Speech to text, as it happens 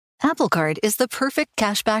Apple Card is the perfect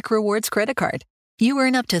cashback rewards credit card. You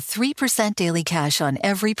earn up to 3% daily cash on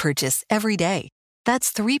every purchase every day.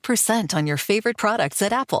 That's 3% on your favorite products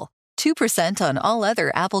at Apple, 2% on all other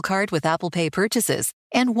Apple Card with Apple Pay purchases,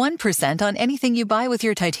 and 1% on anything you buy with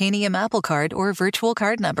your titanium Apple Card or virtual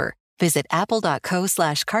card number. Visit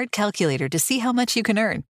apple.co/card calculator to see how much you can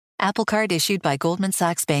earn. Apple Card issued by Goldman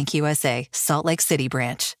Sachs Bank USA, Salt Lake City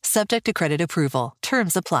branch. Subject to credit approval.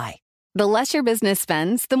 Terms apply. The less your business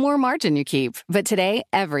spends, the more margin you keep. But today,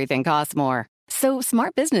 everything costs more. So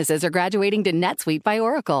smart businesses are graduating to NetSuite by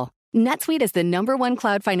Oracle. NetSuite is the #1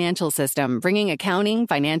 cloud financial system, bringing accounting,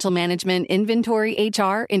 financial management, inventory,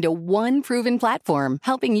 HR into one proven platform,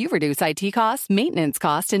 helping you reduce IT costs, maintenance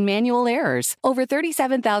costs, and manual errors. Over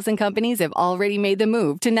 37,000 companies have already made the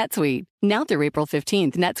move to NetSuite. Now through April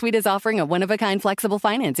 15th, NetSuite is offering a one-of-a-kind flexible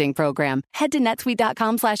financing program. Head to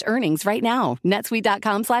netsuite.com/earnings right now.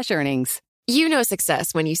 netsuite.com/earnings. You know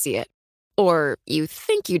success when you see it. Or you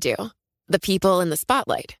think you do. The people in the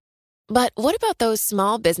spotlight. But what about those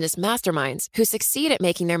small business masterminds who succeed at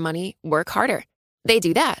making their money work harder? They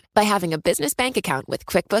do that by having a business bank account with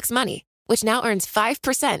QuickBooks Money, which now earns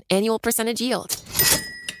 5% annual percentage yield.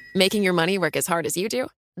 Making your money work as hard as you do?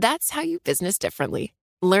 That's how you business differently.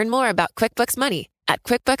 Learn more about QuickBooks Money at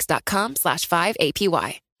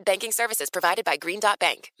quickbooks.com/5APY. Banking services provided by Green Dot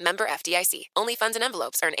Bank. Member FDIC. Only funds and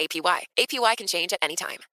envelopes earn APY. APY can change at any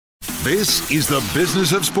time. This is the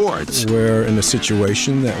business of sports. We're in a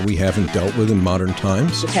situation that we haven't dealt with in modern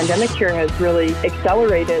times. The pandemic here has really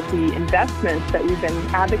accelerated the investments that we've been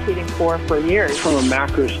advocating for years. From a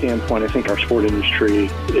macro standpoint, I think our sport industry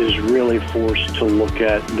is really forced to look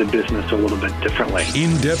at the business a little bit differently.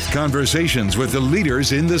 In-depth conversations with the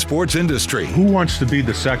leaders in the sports industry. Who wants to be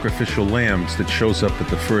the sacrificial lambs that shows up at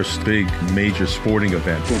the first big major sporting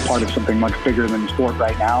event? We're part of something much bigger than sport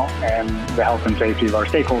right now, and the health and safety of our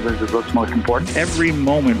stakeholders is what's most important. Every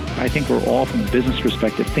moment, I think we're all, from a business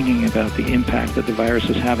perspective, thinking about the impact that the virus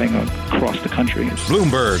is having across the country.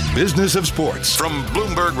 Bloomberg Business of Sports from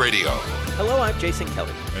Bloomberg Radio. Hello, I'm Jason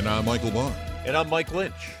Kelly. And I'm Michael Barr. And I'm Mike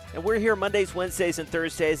Lynch. And we're here Mondays, Wednesdays, and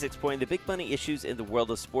Thursdays exploring the big money issues in the world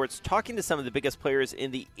of sports, talking to some of the biggest players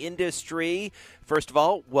in the industry. First of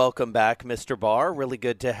all, welcome back, Mr. Barr. Really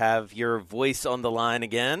good to have your voice on the line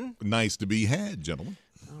again. Nice to be had, gentlemen.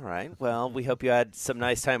 All right. Well, we hope you had some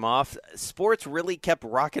nice time off. Sports really kept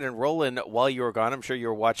rocking and rolling while you were gone. I'm sure you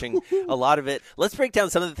were watching a lot of it. Let's break down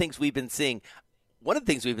some of the things we've been seeing. One of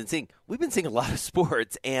the things we've been seeing a lot of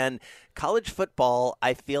sports. And college football,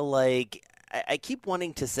 I feel like I keep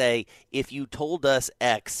wanting to say, if you told us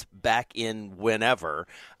X back in whenever,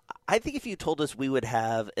 I think if you told us we would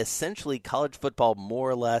have essentially college football more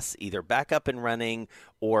or less either back up and running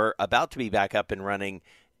or about to be back up and running,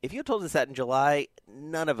 if you told us that in July,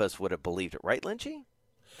 none of us would have believed it, right, Lynchy?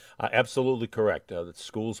 Absolutely correct. The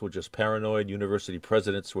schools were just paranoid. University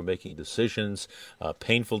presidents were making decisions,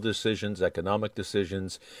 painful decisions, economic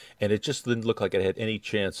decisions, and it just didn't look like it had any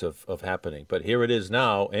chance of happening. But here it is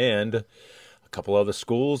now, and a couple other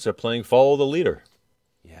schools are playing follow the leader.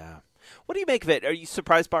 Yeah. What do you make of it? Are you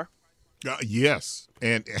surprised, Barr? Yes.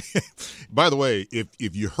 And by the way,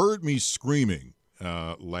 if you heard me screaming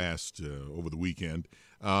over the weekend,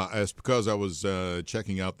 it's because I was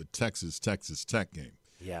checking out the Texas Tech game.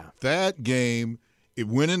 Yeah. That game, it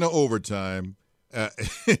went into overtime.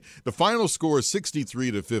 The final score is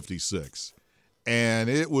 63-56. And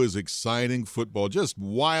it was exciting football, just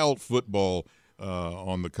wild football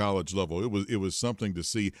on the college level. It was something to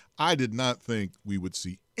see. I did not think we would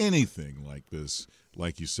see anything like this,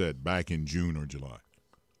 like you said, back in June or July.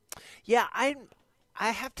 Yeah, I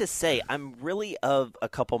have to say, I'm really of a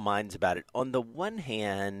couple minds about it. On the one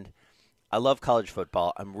hand, I love college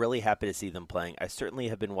football. I'm really happy to see them playing. I certainly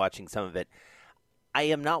have been watching some of it. I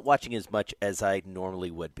am not watching as much as I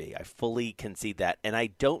normally would be. I fully concede that. And I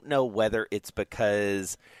don't know whether it's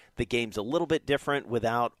because the game's a little bit different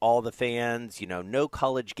without all the fans, no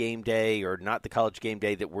college game day or not the college game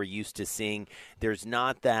day that we're used to seeing. There's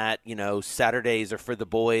not that, Saturdays are for the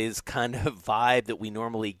boys kind of vibe that we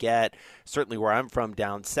normally get, certainly where I'm from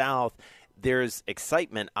down south. There's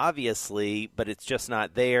excitement, obviously, but it's just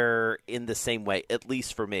not there in the same way, at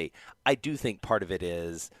least for me. I do think part of it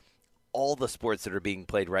is all the sports that are being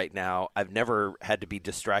played right now. I've never had to be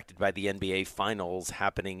distracted by the NBA finals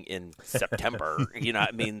happening in September.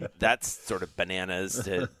 That's sort of bananas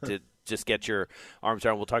to just get your arms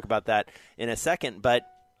around. We'll talk about that in a second. But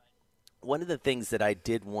one of the things that I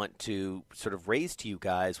did want to sort of raise to you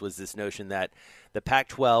guys was this notion that the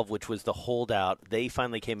Pac-12, which was the holdout, they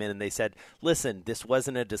finally came in and they said, listen, this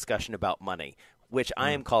wasn't a discussion about money, which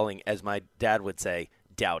I am calling, as my dad would say,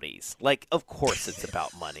 Dowdies. Like, of course it's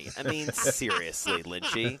about money. I mean, seriously,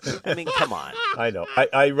 Lynchy. I mean, come on. I know.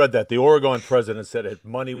 I read that. The Oregon president said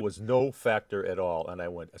money was no factor at all. And I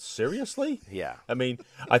went, seriously? Yeah. I mean,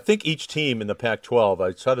 I think each team in the Pac-12,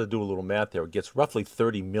 I tried to do a little math there, gets roughly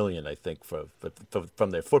 $30 million, I think,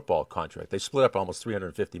 from their football contract. They split up almost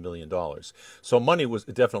 $350 million. So money was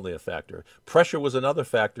definitely a factor. Pressure was another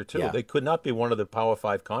factor, too. Yeah. They could not be one of the Power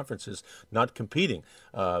 5 conferences not competing.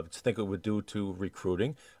 I think it would do to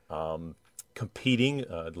recruiting, competing,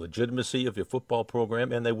 legitimacy of your football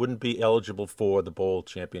program, and they wouldn't be eligible for the bowl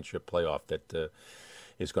championship playoff that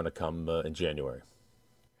is going to come in January.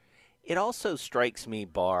 It also strikes me,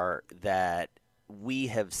 Bar, that we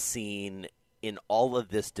have seen in all of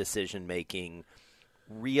this decision-making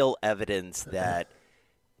real evidence that,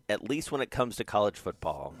 at least when it comes to college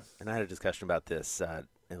football, and I had a discussion about this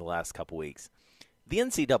in the last couple weeks, the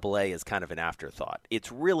NCAA is kind of an afterthought.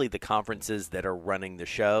 It's really the conferences that are running the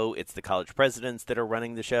show. It's the college presidents that are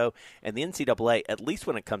running the show. And the NCAA, at least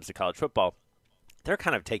when it comes to college football, they're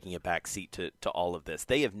kind of taking a back seat to all of this.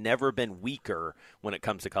 They have never been weaker when it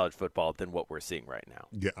comes to college football than what we're seeing right now.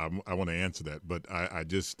 Yeah, I want to answer that, but I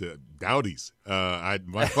just Dowdies.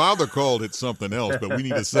 My father called it something else, but we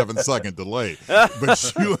need a 7-second delay.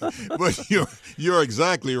 But you're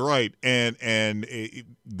exactly right, and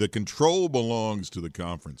the control belongs to the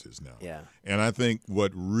conferences now. Yeah, and I think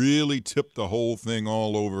what really tipped the whole thing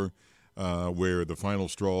all over, where the final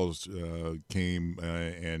straws came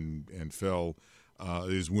and fell.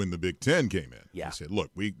 Is when the Big Ten came in. Yeah. They said,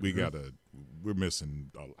 look, we're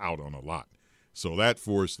missing out on a lot. So that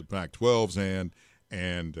forced the Pac-12's hand,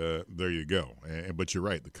 and there you go. But you're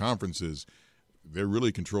right, the conferences, they're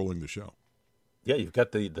really controlling the show. Yeah, you've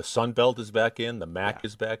got the Sun Belt is back in, the MAC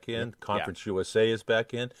is back in, Conference USA is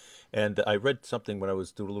back in. And I read something when I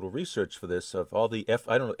was doing a little research for this of all the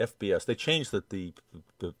FBS. They changed the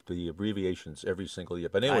abbreviations every single year.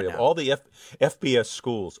 But anyway, of all the FBS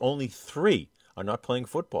schools, only 3 are not playing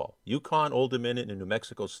football. UConn, Old Dominion, and New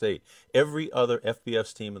Mexico State. Every other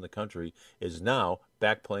FBS team in the country is now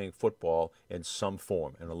back playing football in some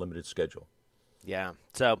form in a limited schedule. Yeah,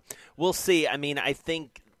 so we'll see. I mean, I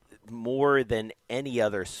think more than any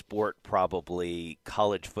other sport, probably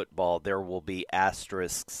college football, there will be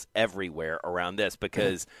asterisks everywhere around this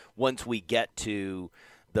because once we get to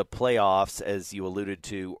the playoffs, as you alluded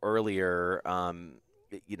to earlier,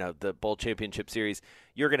 the bowl championship series,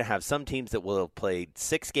 you're going to have some teams that will have played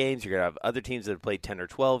 6 games. You're going to have other teams that have played 10 or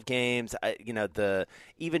 12 games.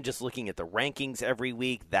 Even just looking at the rankings every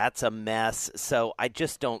week, that's a mess. So I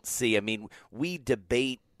just don't see. I mean, we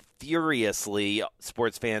debate furiously,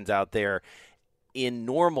 sports fans out there, in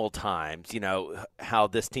normal times, how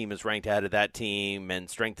this team is ranked ahead of that team and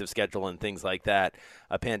strength of schedule and things like that.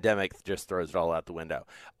 A pandemic just throws it all out the window.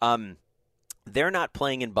 They're not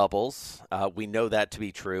playing in bubbles. We know that to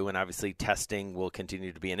be true, and obviously testing will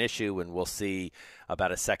continue to be an issue, and we'll see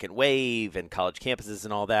about a second wave and college campuses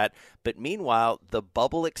and all that. But meanwhile, the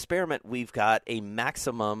bubble experiment, we've got a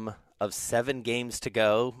maximum of 7 games to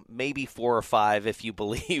go, maybe 4 or 5 if you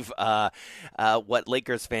believe what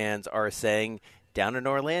Lakers fans are saying. Down in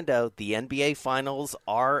Orlando, the NBA Finals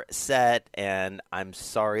are set, and I'm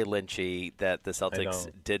sorry, Lynchy, that the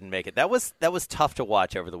Celtics didn't make it. That was tough to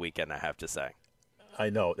watch over the weekend, I have to say. I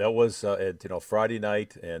know. That was Friday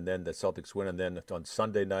night, and then the Celtics win, and then on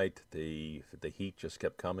Sunday night, the Heat just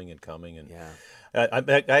kept coming and coming. And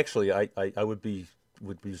I would be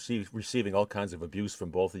receiving all kinds of abuse from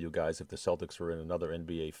both of you guys if the Celtics were in another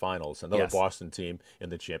NBA Finals, another Boston team in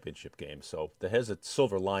the championship game. So there has a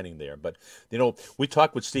silver lining there. But, we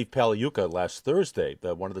talked with Steve Paliuca last Thursday,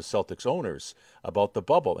 one of the Celtics owners, about the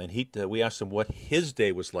bubble. And we asked him what his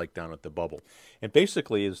day was like down at the bubble. And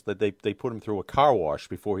basically is that they put him through a car wash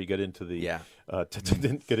before he got into the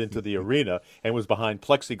didn't get into the arena and was behind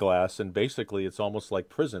plexiglass. And basically it's almost like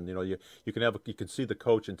prison. You can see the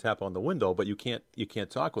coach and tap on the window, but you can't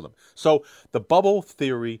talk with him. So the bubble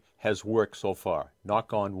theory has worked so far.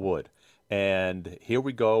 Knock on wood. And here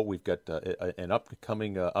we go. We've got an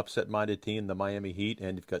upcoming upset-minded team, the Miami Heat,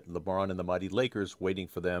 and you've got LeBron and the mighty Lakers waiting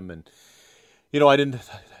for them. And I didn't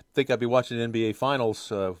think I'd be watching NBA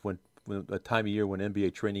Finals when a time of year when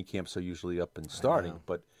NBA training camps are usually up and starting.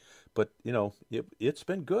 But it's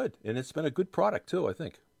been good, and it's been a good product too, I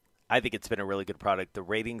think. I think it's been a really good product. The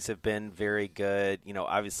ratings have been very good.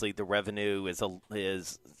 Obviously the revenue is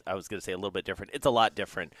I was going to say a little bit different. It's a lot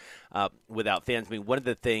different without fans. I mean, one of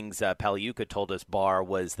the things Paliuca told us, Bar,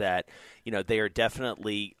 was that they are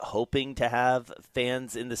definitely hoping to have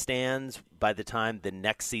fans in the stands by the time the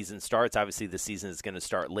next season starts. Obviously the season is going to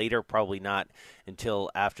start later, probably not until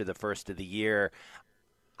after the first of the year.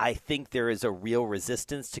 I think there is a real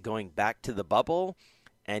resistance to going back to the bubble,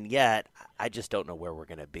 and yet I just don't know where we're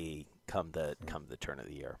going to be come the turn of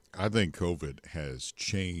the year. I think COVID has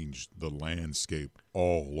changed the landscape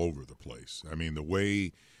all over the place. I mean, the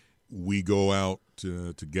way we go out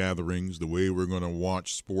to gatherings, the way we're going to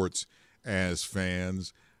watch sports as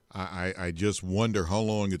fans, I just wonder how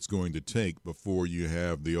long it's going to take before you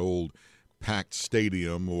have the old packed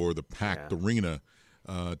stadium or the packed arena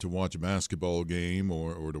to watch a basketball game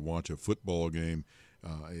or to watch a football game.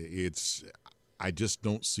 I just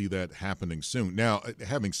don't see that happening soon. Now,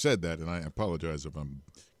 having said that, and I apologize if I'm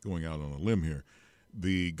going out on a limb here,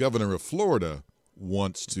 the governor of Florida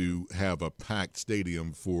wants to have a packed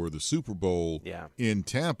stadium for the Super Bowl in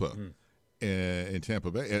Tampa, in Tampa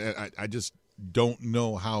Bay. And I just don't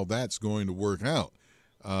know how that's going to work out.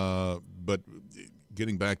 But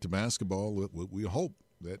getting back to basketball, we hope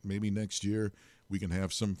that maybe next year we can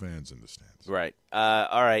have some fans in the stands. Right.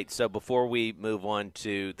 All right. So before we move on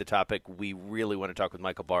to the topic we really want to talk with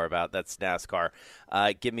Michael Barr about, that's NASCAR.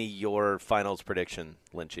 Give me your finals prediction,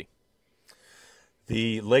 Lynchy.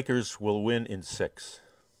 The Lakers will win in 6.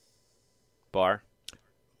 Barr?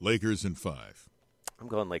 Lakers in 5. I'm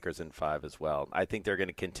going Lakers in 5 as well. I think they're going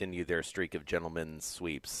to continue their streak of gentlemen's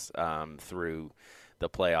sweeps through the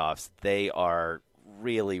playoffs. They are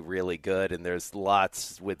really, really good, and there's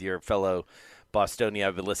lots with your fellow Bostonia.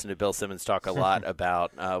 I've been listening to Bill Simmons talk a lot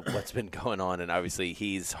about what's been going on, and obviously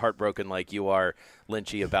he's heartbroken like you are,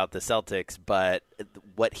 Lynchy, about the Celtics, but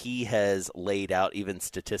what he has laid out even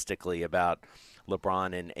statistically about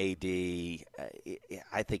LeBron and AD,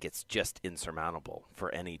 I think it's just insurmountable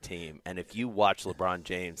for any team. And if you watch LeBron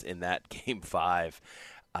James in that Game 5,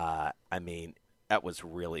 I mean, that was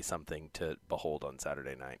really something to behold on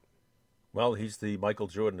Saturday night. Well, he's the Michael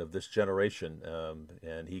Jordan of this generation,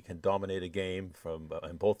 and he can dominate a game from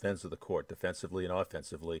on both ends of the court, defensively and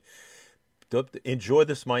offensively. Enjoy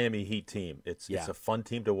this Miami Heat team. It's a fun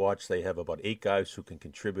team to watch. They have about 8 guys who can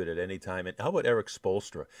contribute at any time. And how about Eric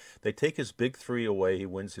Spoelstra? They take his big 3 away. He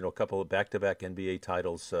wins, a couple of back-to-back NBA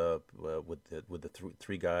titles with the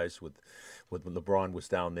 3 guys when LeBron was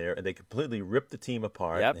down there, and they completely ripped the team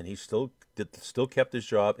apart. And he still kept his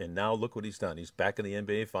job. And now look what he's done. He's back in the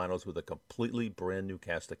NBA Finals with a completely brand new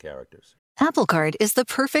cast of characters. Apple Card is the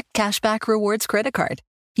perfect cashback rewards credit card.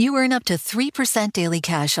 You earn up to 3% daily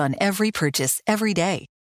cash on every purchase every day.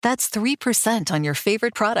 That's 3% on your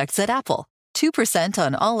favorite products at Apple, 2%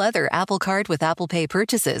 on all other Apple Card with Apple Pay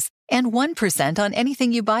purchases, and 1% on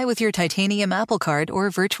anything you buy with your titanium Apple Card or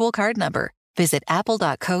virtual card number. Visit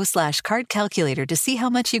apple.co/card calculator to see how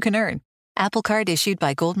much you can earn. Apple Card issued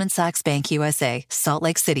by Goldman Sachs Bank USA, Salt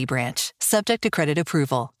Lake City branch. Subject to credit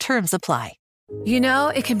approval. Terms apply. You know,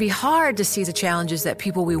 it can be hard to see the challenges that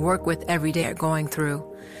people we work with every day are going through.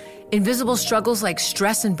 Invisible struggles like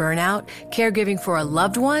stress and burnout, caregiving for a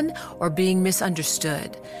loved one, or being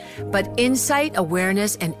misunderstood. But insight,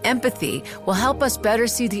 awareness, and empathy will help us better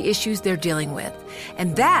see the issues they're dealing with.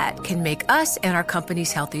 And that can make us and our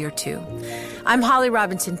companies healthier too. I'm Holly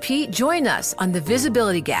Robinson Peete. Join us on The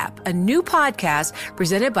Visibility Gap, a new podcast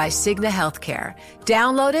presented by Cigna Healthcare.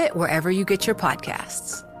 Download it wherever you get your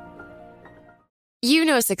podcasts. You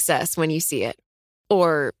know success when you see it.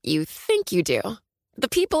 Or you think you do. The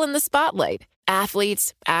people in the spotlight,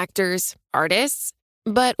 athletes, actors, artists.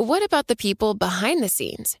 But what about the people behind the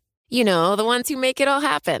scenes? You know, the ones who make it all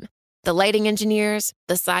happen. The lighting engineers,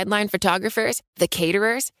 the sideline photographers, the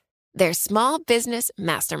caterers. They're small business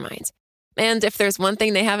masterminds. And if there's one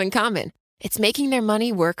thing they have in common, it's making their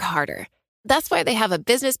money work harder. That's why they have a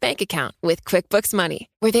business bank account with QuickBooks Money,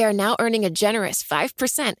 where they are now earning a generous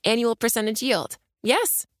 5% annual percentage yield.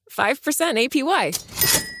 Yes, 5% APY.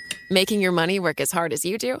 Making your money work as hard as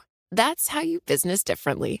you do? That's how you business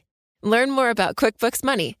differently. Learn more about QuickBooks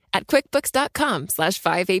Money at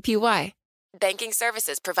quickbooks.com/5APY. Banking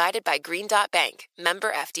services provided by Green Dot Bank,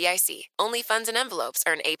 member FDIC. Only funds and envelopes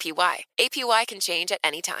earn APY. APY can change at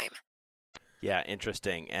any time. Yeah,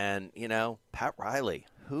 interesting. And, Pat Riley,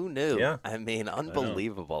 who knew? Yeah. I mean,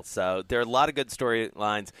 unbelievable. So there are a lot of good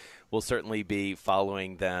storylines. We'll certainly be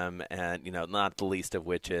following them, and, not the least of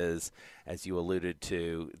which is, as you alluded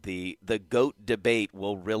to, the GOAT debate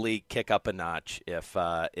will really kick up a notch if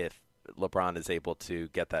LeBron is able to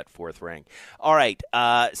get that 4th ring. All right,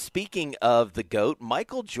 speaking of the GOAT,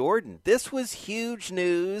 Michael Jordan. This was huge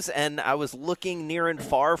news, and I was looking near and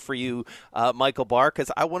far for you, Michael Barr,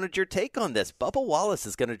 because I wanted your take on this. Bubba Wallace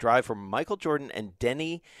is going to drive for Michael Jordan and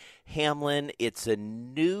Denny Hamlin. It's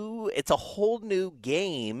a whole new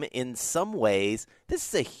game in some ways. This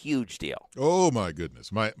is a huge deal. Oh, my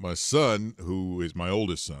goodness. My son, who is my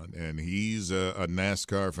oldest son, and he's a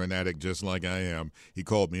NASCAR fanatic just like I am, he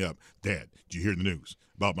called me up. Dad, did you hear the news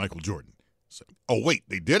about Michael Jordan? So, oh, wait,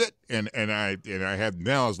 they did it? And I have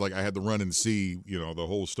now, it's like I had to run and see, the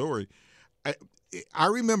whole story. I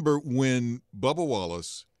remember when Bubba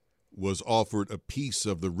Wallace was offered a piece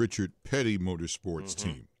of the Richard Petty Motorsports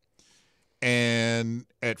team. And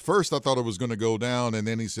at first I thought it was going to go down, and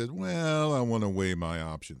then he said, well, I want to weigh my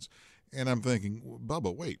options. And I'm thinking, well,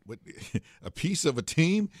 Bubba, wait, what? A piece of a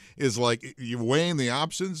team is like you're weighing the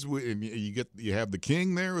options, and you have the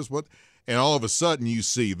king there is what? And all of a sudden you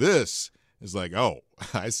see it's like, oh,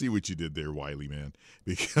 I see what you did there, Wiley, man.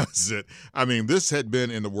 Because, this had been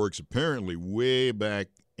in the works apparently way back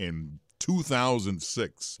in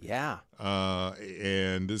 2006. Yeah.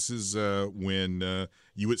 And this is when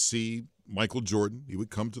you would see Michael Jordan. He would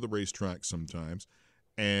come to the racetrack sometimes,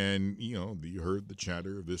 and, you heard the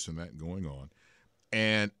chatter of this and that going on.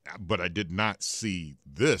 But I did not see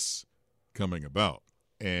this coming about.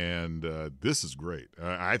 And this is great.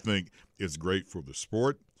 I think it's great for the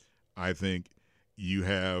sport. I think you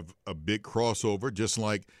have a big crossover, just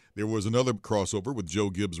like there was another crossover with Joe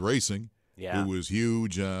Gibbs Racing, who was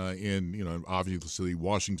huge in, obviously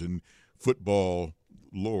Washington football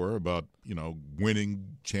lore about,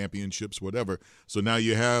 winning championships, whatever. So now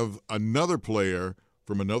you have another player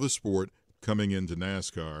from another sport coming into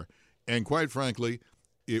NASCAR. And quite frankly,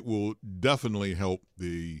 it will definitely help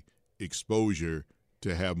the exposure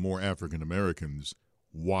to have more African Americans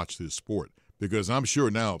watch this sport. Because I'm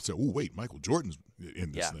sure now, say, oh, wait, Michael Jordan's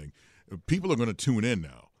in this thing. People are going to tune in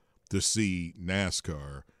now to see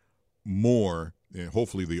NASCAR more, and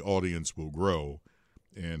hopefully the audience will grow,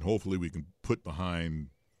 and hopefully we can put behind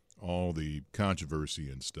all the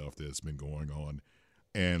controversy and stuff that's been going on,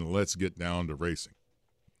 and let's get down to racing.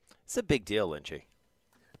 It's a big deal, Lynchy.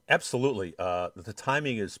 Absolutely. The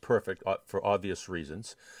timing is perfect for obvious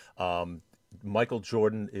reasons. Michael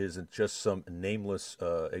Jordan isn't just some nameless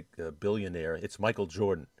billionaire. It's Michael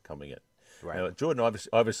Jordan coming in. Right. Now, Jordan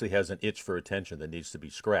obviously has an itch for attention that needs to be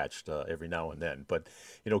scratched every now and then. But,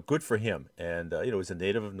 good for him. And, he's a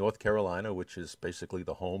native of North Carolina, which is basically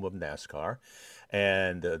the home of NASCAR.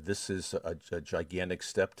 And this is a gigantic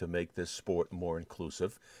step to make this sport more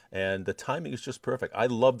inclusive. And the timing is just perfect. I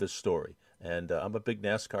love this story. And I'm a big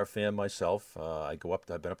NASCAR fan myself. I've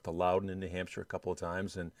been up to Loudon in New Hampshire a couple of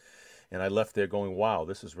times, and I left there going, wow,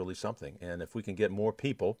 this is really something. And if we can get more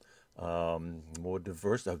people, more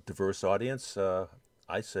diverse audience,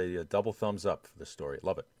 I say a double thumbs up for this story.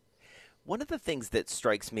 Love it. One of the things that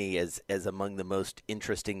strikes me as among the most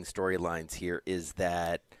interesting storylines here is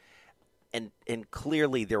that, and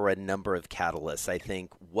clearly there were a number of catalysts. I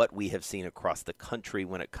think what we have seen across the country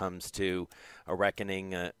when it comes to a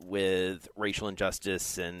reckoning with racial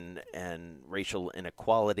injustice and racial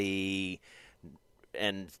inequality,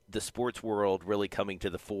 and the sports world really coming to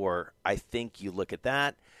the fore. I think you look at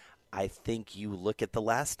that. I think you look at The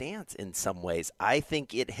Last Dance in some ways. I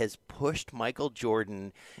think it has pushed Michael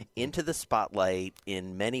Jordan into the spotlight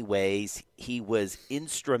in many ways. He was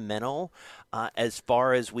instrumental as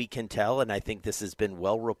far as we can tell, and I think this has been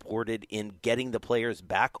well reported in getting the players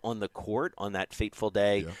back on the court on that fateful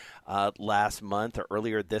day last month or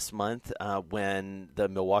earlier this month when the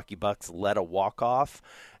Milwaukee Bucks led a walk-off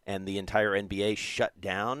and the entire NBA shut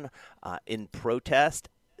down in protest.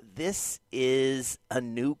 This is a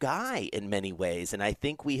new guy in many ways, and I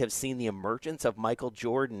think we have seen the emergence of Michael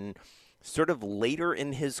Jordan sort of later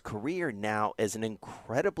in his career now as an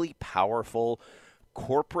incredibly powerful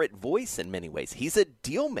corporate voice in many ways. He's a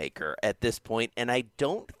deal maker at this point, and I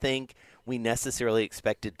don't think we necessarily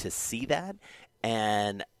expected to see that.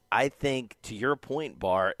 And I think, to your point,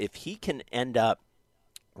 Bar, if he can end up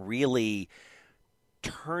really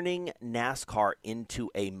turning NASCAR into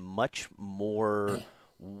a much more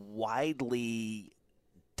widely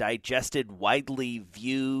digested, widely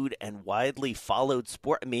viewed, and widely followed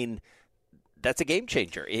sport, I mean, that's a game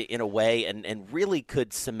changer in a way, and really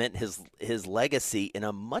could cement his legacy in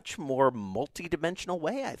a much more multidimensional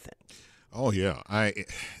way, I think. Oh yeah, I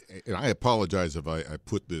apologize if I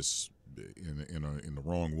put this in the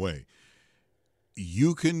wrong way.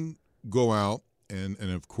 You can go out and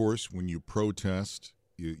of course when you protest,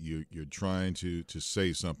 you're trying to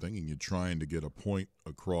say something and you're trying to get a point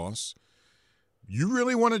across. You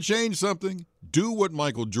really want to change something? Do what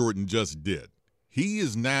Michael Jordan just did. He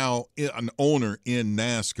is now an owner in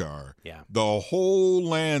NASCAR. Yeah. The whole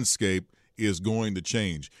landscape is going to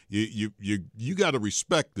change. You got to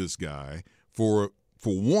respect this guy for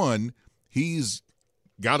one. He's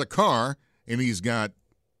got a car, and he's got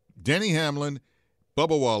Denny Hamlin,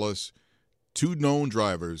 Bubba Wallace, two known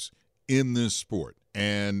drivers in this sport.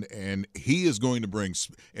 And he is going to bring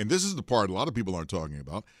 – and this is the part a lot of people aren't talking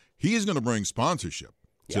about. He is going to bring sponsorship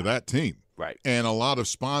to that team. Right. And a lot of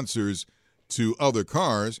sponsors to other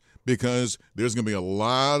cars because there's going to be a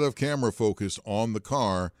lot of camera focus on the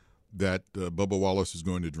car that Bubba Wallace is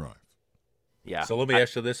going to drive. Yeah. So let me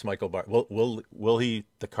ask you this, Michael Barr. Will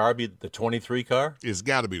the car be the 23 car? It's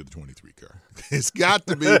got to be the 23 car. It's got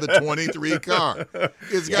to be the 23 car.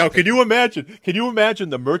 Now, can you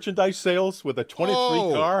imagine the merchandise sales with a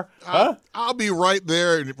 23 car? Huh? I'll be right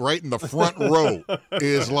there, right in the front row.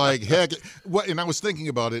 It's like, heck. And I was thinking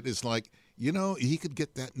about it. It's like, he could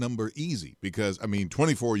get that number easy because,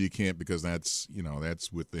 24 you can't because that's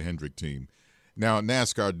with the Hendrick team. Now,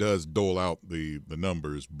 NASCAR does dole out the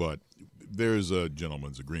numbers, but there's a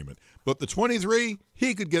gentleman's agreement. But the 23,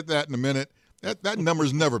 he could get that in a minute. That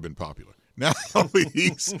number's never been popular. Now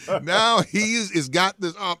he's got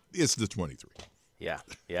this up. It's the 23. Yeah.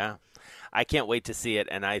 I can't wait to see it,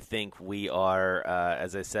 and I think we are,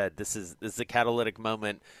 as I said, this is a catalytic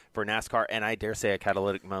moment for NASCAR, and I dare say a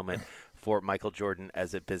catalytic moment for Michael Jordan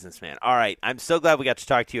as a businessman. All right, I'm so glad we got to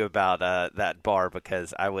talk to you about that bar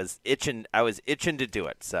because I was itching to do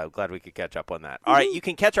it. So glad we could catch up on that. All right, you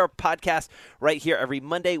can catch our podcast right here every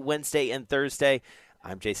Monday, Wednesday, and Thursday.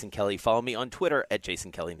 I'm Jason Kelly. Follow me on Twitter at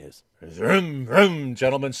Jason Kelly News. Vroom, vroom,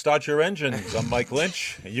 gentlemen, start your engines. I'm Mike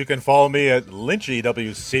Lynch. You can follow me at Lynchy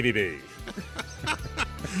WCBB.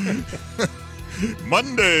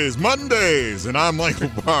 Mondays, and I'm Michael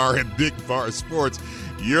Barr at Big Bar Sports.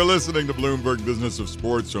 You're listening to Bloomberg Business of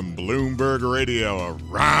Sports from Bloomberg Radio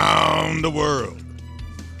around the world.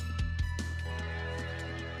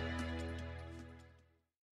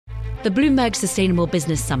 The Bloomberg Sustainable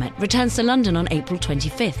Business Summit returns to London on April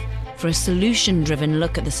 25th for a solution-driven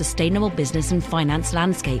look at the sustainable business and finance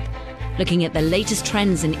landscape, looking at the latest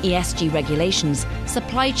trends in ESG regulations,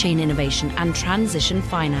 supply chain innovation, and transition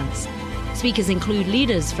finance. Speakers include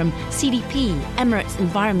leaders from CDP, Emirates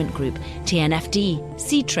Environment Group, TNFD,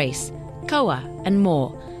 C-Trace, COA, and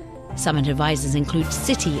more. Summit advisors include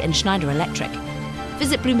Citi and Schneider Electric.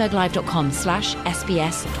 Visit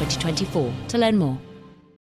BloombergLive.com/SBS2024 to learn more.